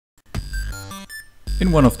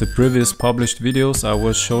In one of the previous published videos I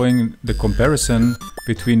was showing the comparison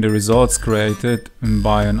between the results created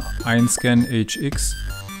by an EinScan HX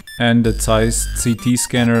and the Zeiss CT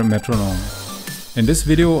scanner metronome. In this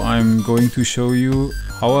video I'm going to show you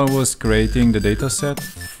how I was creating the dataset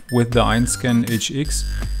with the EinScan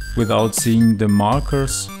HX without seeing the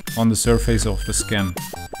markers on the surface of the scan.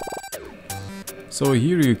 So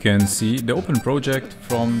here you can see the open project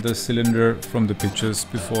from the cylinder from the pictures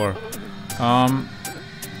before.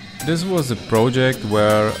 This was a project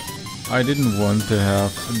where I didn't want to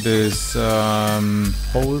have these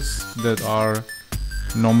holes that are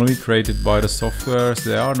normally created by the softwares.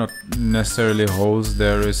 They are not necessarily holes,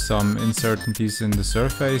 there is some uncertainties in the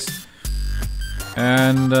surface,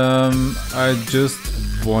 and I just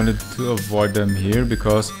wanted to avoid them here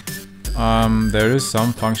because there is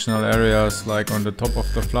some functional areas like on the top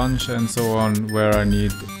of the flange and so on where I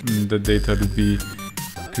need the data to be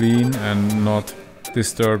clean and not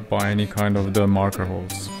disturbed by any kind of the marker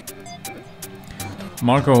holes.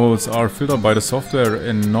 Marker holes are filtered by the software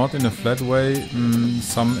and not in a flat way.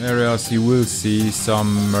 Some areas you will see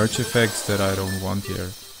some merge effects that I don't want here.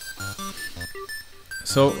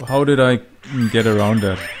 So how did I get around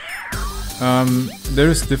that?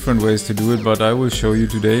 There's different ways to do it, but I will show you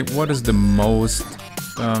today what is the most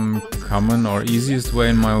common or easiest way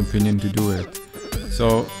in my opinion to do it.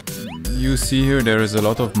 So you see here there is a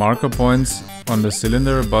lot of marker points on the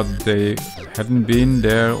cylinder, but they hadn't been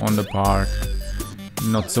there on the part.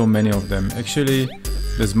 Not so many of them. Actually,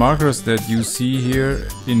 these markers that you see here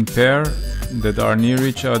in pair that are near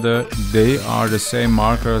each other, they are the same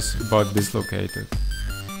markers but dislocated.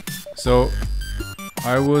 So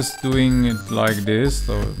I was doing it like this,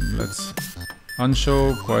 so let's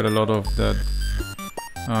unshow quite a lot of that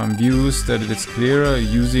views that it's clearer.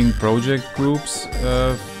 Using project groups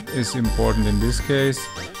is important in this case.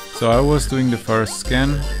 So I was doing the first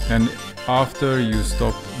scan, and after you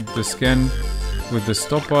stop the scan with the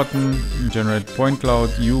stop button, generate point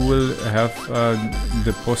cloud, you will have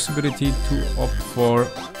the possibility to opt for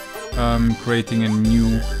creating a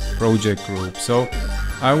new project group. So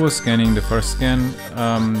I was scanning the first scan,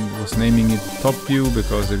 was naming it top view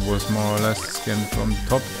because it was more or less scanned from the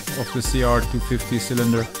top of the CR250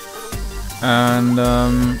 cylinder, and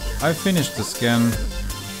I finished the scan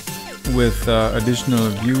with additional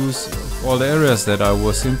views of all the areas that I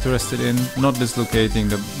was interested in, not dislocating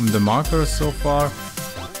the markers so far.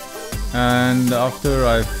 And after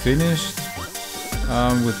I finished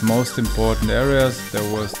with most important areas, there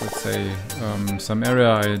was, let's say, some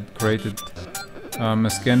area I had created a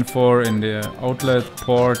scan for in the outlet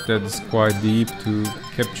port that is quite deep to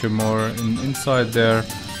capture more inside there.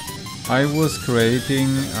 I was creating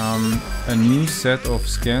a new set of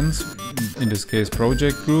scans, in this case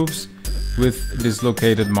project groups, with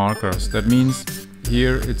dislocated markers. That means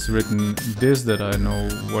here it's written this, that I know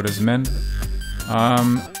what is meant.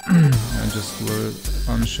 I just will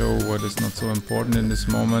unshow what is not so important in this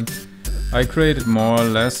moment. I created more or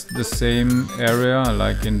less the same area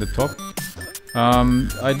like in the top.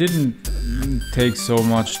 I didn't take so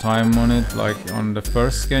much time on it. Like on the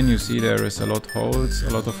first scan you see there is a lot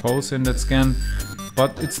of holes in that scan,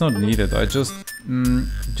 but it's not needed. I just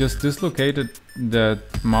dislocated the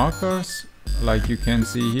markers like you can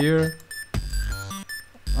see here.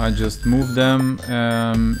 I just moved them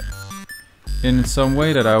in some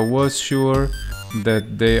way that I was sure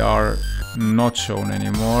that they are not shown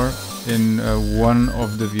anymore in one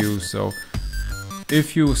of the views. So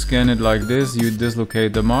if you scan it like this, you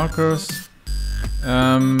dislocate the markers,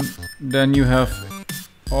 then you have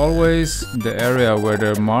always the area where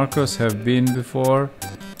the markers have been before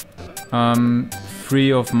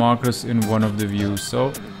free of markers in one of the views.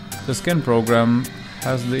 So the scan program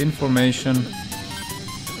has the information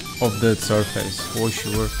of the surface for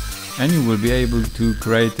sure, and you will be able to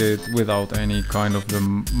create it without any kind of the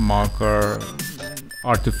marker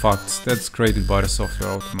artifacts that's created by the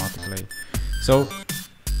software automatically. So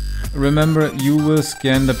remember, you will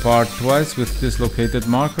scan the part twice with dislocated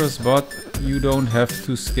markers, but you don't have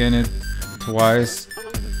to scan it twice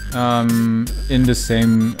in the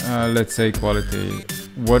same, let's say, quality.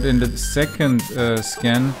 What in the second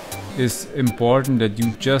scan is important that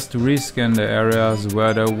you just rescan the areas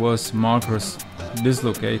where there was markers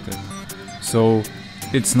dislocated. So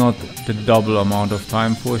it's not the double amount of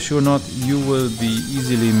time, for sure not. You will be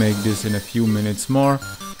easily make this in a few minutes more,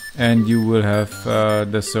 and you will have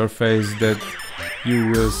the surface that you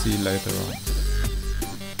will see later on.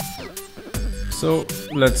 So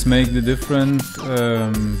let's make the different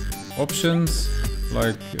options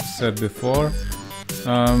like I said before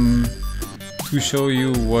to show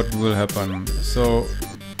you what will happen. So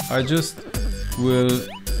I just will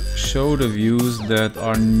show the views that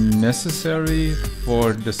are necessary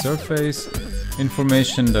for the surface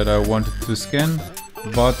information that I wanted to scan,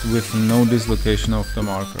 but with no dislocation of the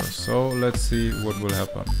marker. So let's see what will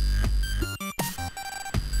happen.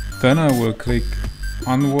 Then I will click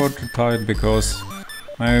unwatertight because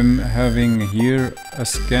I'm having here a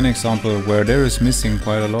scan example where there is missing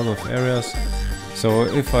quite a lot of areas. So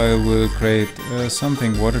if I will create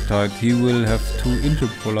something watertight, he will have to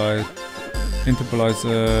interpolize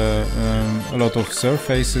a lot of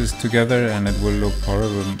surfaces together, and it will look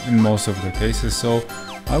horrible in most of the cases. So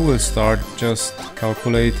I will start just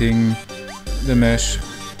calculating the mesh,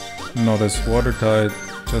 not as watertight,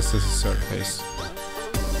 just as a surface.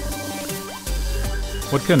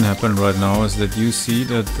 What can happen right now is that you see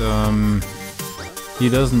that he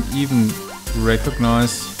doesn't even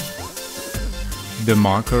recognize the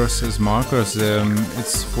markers as markers.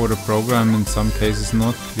 It's for the program in some cases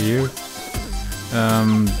not clear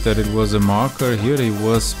that it was a marker. Here he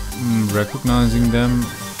was recognizing them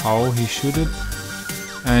how he should it,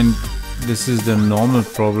 and this is the normal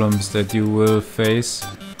problems that you will face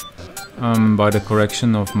by the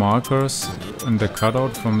correction of markers and the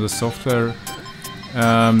cutout from the software.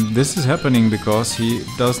 This is happening because he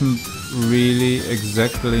doesn't really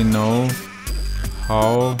exactly know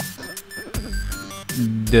how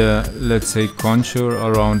the, let's say, contour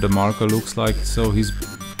around the marker looks like. So he's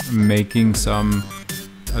making some,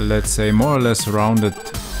 let's say, more or less rounded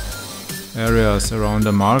areas around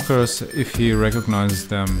the markers if he recognizes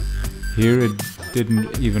them. Here it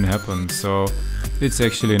didn't even happen, so it's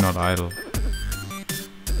actually not idle.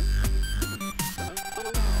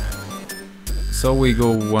 So we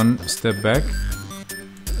go one step back,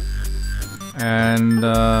 and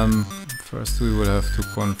first we will have to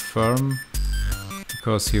confirm,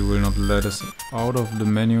 because he will not let us out of the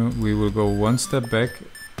menu. We will go one step back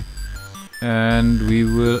and we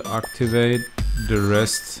will activate the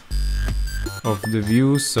rest of the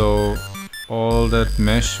view, so all that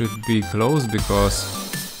mesh should be closed, because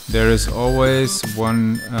there is always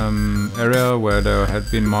one area where there had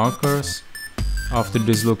been markers. After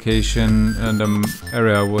dislocation and the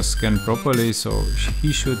area was scanned properly, so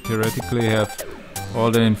he should theoretically have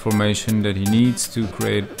all the information that he needs to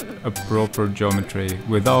create a proper geometry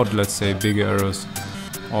without, let's say, big errors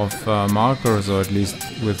of markers, or at least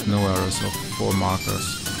with no errors for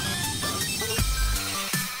markers.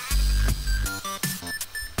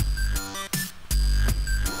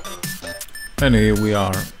 And here we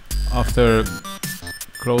are. After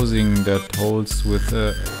closing that holds with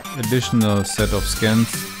an additional set of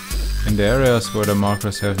scans in the areas where the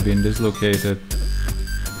markers have been dislocated,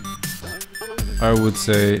 I would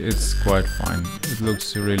say it's quite fine. It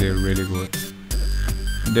looks really, really good.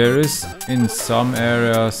 There is in some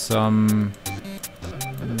areas some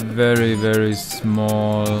very, very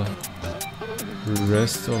small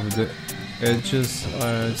rest of the edges,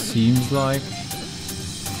 seems like.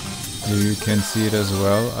 Here you can see it as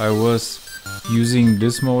well. I was using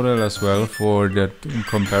this model as well for that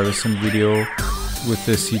comparison video with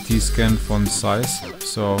the CT scan font size.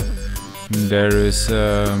 So there is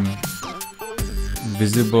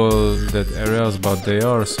visible that areas, but they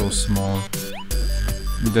are so small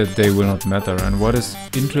that they will not matter. And what is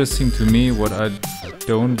interesting to me, what I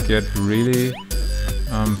don't get really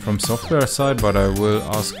from software side, but I will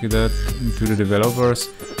ask you that to the developers,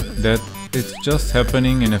 that it's just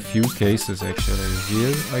happening in a few cases actually.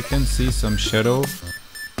 Here I can see some shadow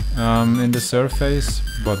in the surface,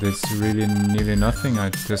 but it's really nearly nothing. I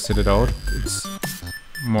tested it out, it's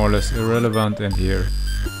more or less irrelevant, and here.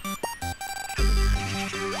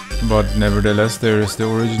 But nevertheless there is the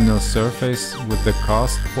original surface with the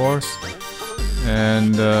cast pores,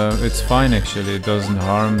 and it's fine actually. It doesn't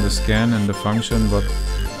harm the scan and the function, but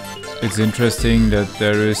it's interesting that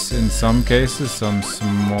there is in some cases some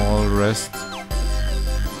small rest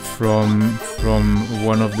from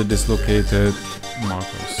one of the dislocated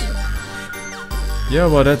markers. Yeah,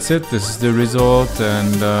 well, that's it. This is the result,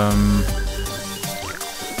 and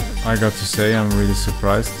I got to say I'm really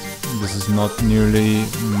surprised. This is not nearly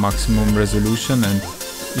maximum resolution, and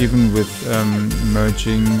even with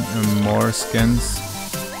merging more scans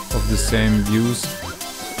of the same views,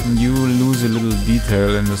 you lose a little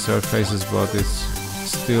detail in the surfaces, but it's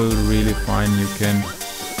still really fine. You can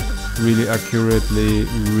really accurately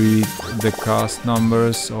read the cast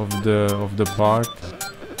numbers of the part,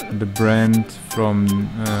 the brand from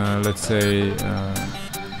let's say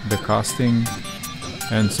the casting,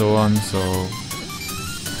 and so on. So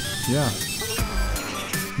yeah,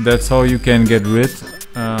 that's how you can get rid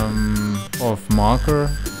of marker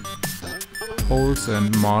holes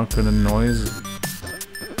and marker noise.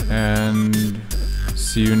 And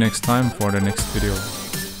see you next time for the next video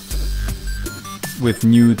with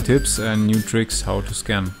new tips and new tricks how to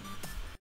scan.